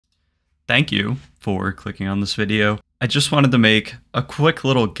Thank you for clicking on this video. I just wanted to make a quick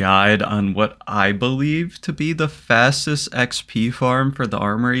little guide on what I believe to be the fastest XP farm for the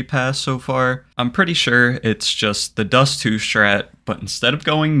Armory pass so far. I'm pretty sure it's just the Dust 2 strat, but instead of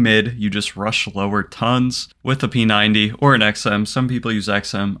going mid, you just rush lower tons with a P90 or an XM. Some people use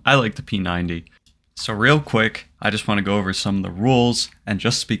XM. I like the P90. So real quick, I just want to go over some of the rules, and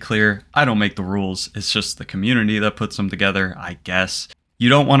just to be clear, I don't make the rules, it's just the community that puts them together, I guess. You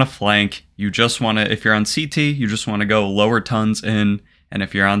don't want to flank, you just want to, if you're on CT, you just want to go lower tons in, and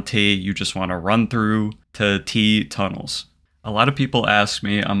if you're on T, you just want to run through to T tunnels. A lot of people ask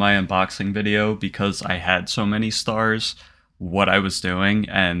me on my unboxing video, because I had so many stars, what I was doing,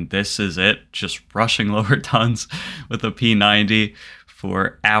 and this is it, just rushing lower tons with a P90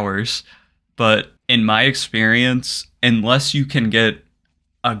 for hours. But in my experience, unless you can get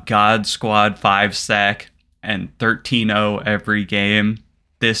a God Squad 5-stack and 13-0 every game,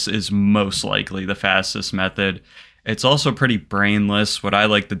 this is most likely the fastest method. It's also pretty brainless. What I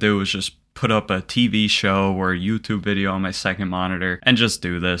like to do is just put up a TV show or a YouTube video on my second monitor and just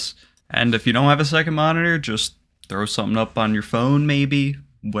do this. And if you don't have a second monitor, just throw something up on your phone maybe,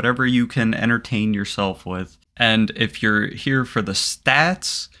 whatever you can entertain yourself with. And if you're here for the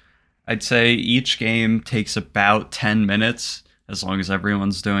stats, I'd say each game takes about 10 minutes, as long as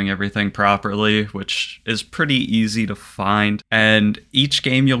everyone's doing everything properly, which is pretty easy to find. And each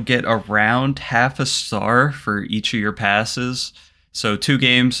game you'll get around half a star for each of your passes. So 2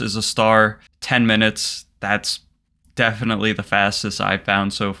 games is a star, 10 minutes, that's definitely the fastest I've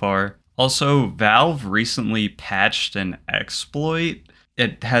found so far. Also, Valve recently patched an exploit.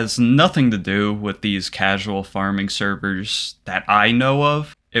 It has nothing to do with these casual farming servers that I know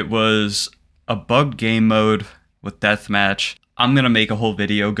of. It was a bugged game mode with deathmatch. I'm going to make a whole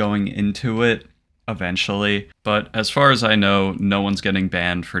video going into it eventually, but as far as I know, no one's getting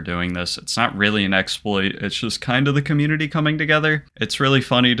banned for doing this. It's not really an exploit, it's just kind of the community coming together. It's really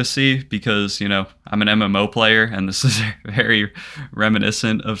funny to see because, you know, I'm an MMO player and this is very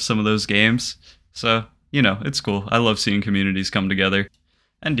reminiscent of some of those games. So, you know, it's cool. I love seeing communities come together.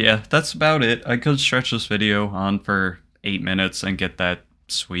 And yeah, that's about it. I could stretch this video on for 8 minutes and get that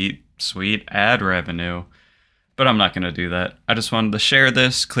sweet ad revenue, but I'm not going to do that. I just wanted to share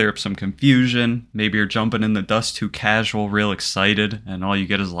this, clear up some confusion. Maybe you're jumping in the Dust 2 casual real excited and all you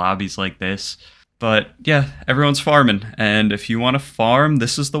get is lobbies like this. But yeah, everyone's farming, and if you want to farm,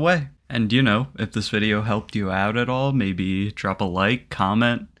 this is the way. And you know, if this video helped you out at all, maybe drop a like,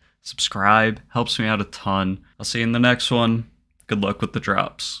 comment, subscribe, helps me out a ton. I'll see you in the next one. Good luck with the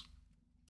drops.